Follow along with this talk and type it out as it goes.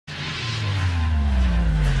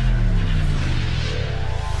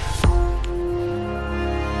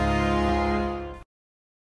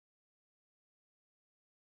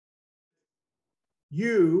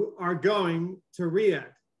you are going to Riyadh.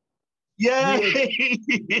 Yay!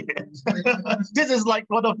 This is like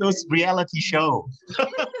one of those reality shows.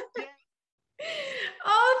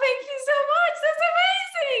 Oh, thank you so much. That's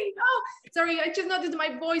amazing. Oh, sorry, I just noticed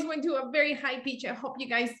my voice went to a very high pitch. I hope you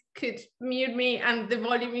guys could mute me and the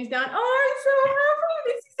volume is down. Oh, I'm so happy.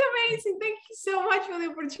 This is amazing. Thank you so much for the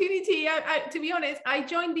opportunity. To be honest, I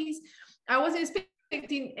joined these. I wasn't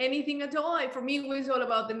expecting anything at all. For me, it was all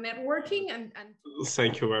about the networking and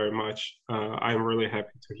Thank you very much. I'm really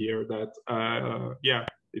happy to hear that. Yeah,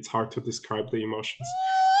 it's hard to describe the emotions.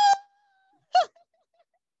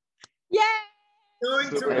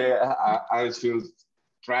 I was just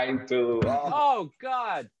trying to. Oh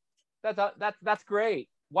God, that's great!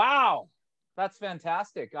 Wow, that's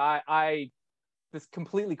fantastic. This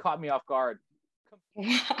completely caught me off guard.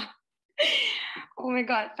 Oh my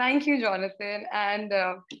God, thank you, Jonathan. And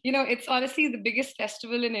you know, it's honestly the biggest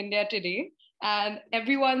festival in India today, and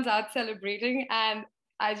everyone's out celebrating. And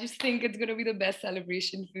I just think it's going to be the best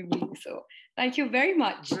celebration for me. So thank you very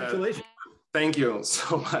much. Congratulations. Thank you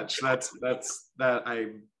so much. That's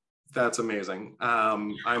amazing.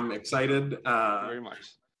 I'm excited very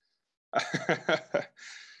much.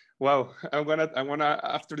 Well, I'm gonna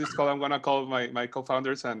after this call, I'm gonna call my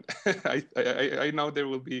co-founders, and I know they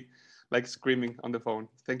will be like screaming on the phone.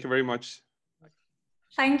 Thank you very much.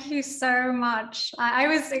 Thank you so much. I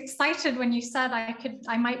was excited when you said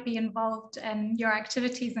I might be involved in your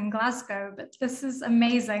activities in Glasgow, but this is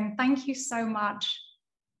amazing. Thank you so much.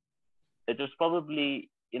 It was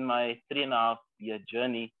probably in my 3.5-year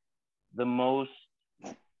journey, the most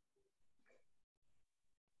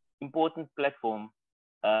important platform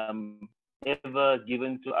ever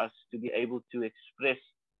given to us to be able to express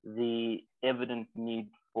the evident need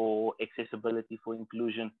for accessibility, for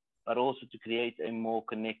inclusion, but also to create a more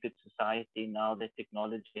connected society now that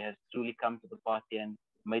technology has truly come to the party and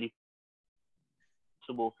made it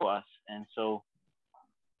possible for us. And so,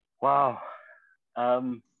 wow,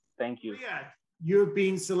 thank you. Yeah, you've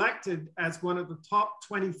been selected as one of the top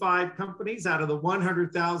 25 companies out of the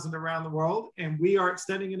 100,000 around the world, and we are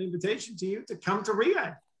extending an invitation to you to come to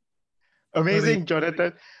Riyadh. Amazing,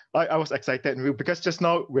 Jonathan. I was excited because just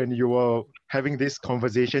now when you were having this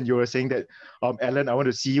conversation, you were saying that, Alan, I want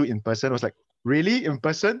to see you in person. I was like, really? In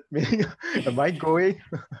person? Meaning, am I going?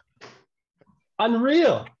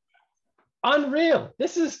 Unreal. Unreal.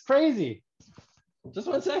 This is crazy. Just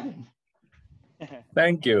 1 second.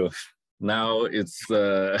 Thank you. Now it's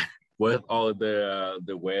worth all the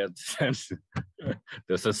wait and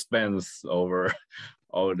the suspense over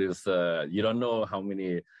all this. You don't know how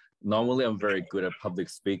many. Normally, I'm very good at public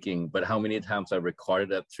speaking, but how many times I recorded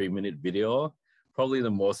that 3-minute video? Probably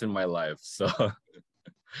the most in my life. So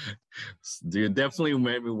you definitely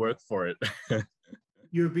made me work for it.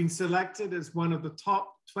 You have been selected as one of the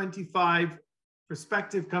top 25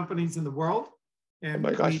 prospective companies in the world. And oh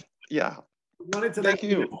my gosh, yeah. Wanted to thank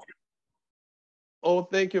you. Oh,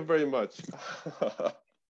 thank you very much.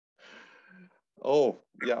 Oh,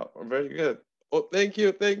 yeah, very good. Oh, thank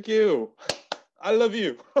you, thank you. I love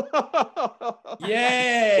you.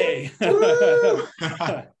 Yay!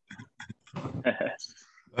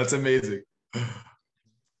 That's amazing. I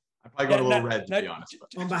probably got a little red, to be honest.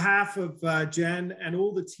 On behalf of Jen and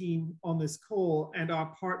all the team on this call and our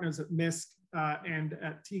partners at MISC and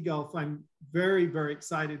at T-Gulf, I'm very, very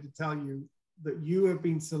excited to tell you that you have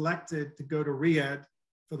been selected to go to Riyadh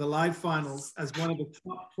for the live finals as one of the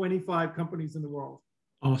top 25 companies in the world.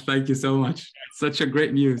 Oh, thank you so much. Such a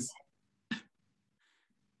great news.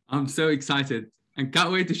 I'm so excited and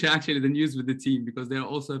can't wait to share actually the news with the team because they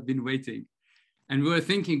also have been waiting. And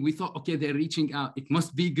we thought, okay, they're reaching out. It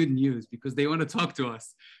must be good news because they want to talk to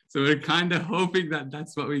us. So we're kind of hoping that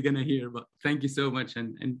that's what we're going to hear. But thank you so much.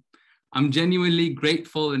 And I'm genuinely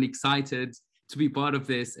grateful and excited to be part of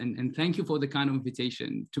this. And thank you for the kind of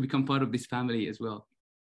invitation to become part of this family as well.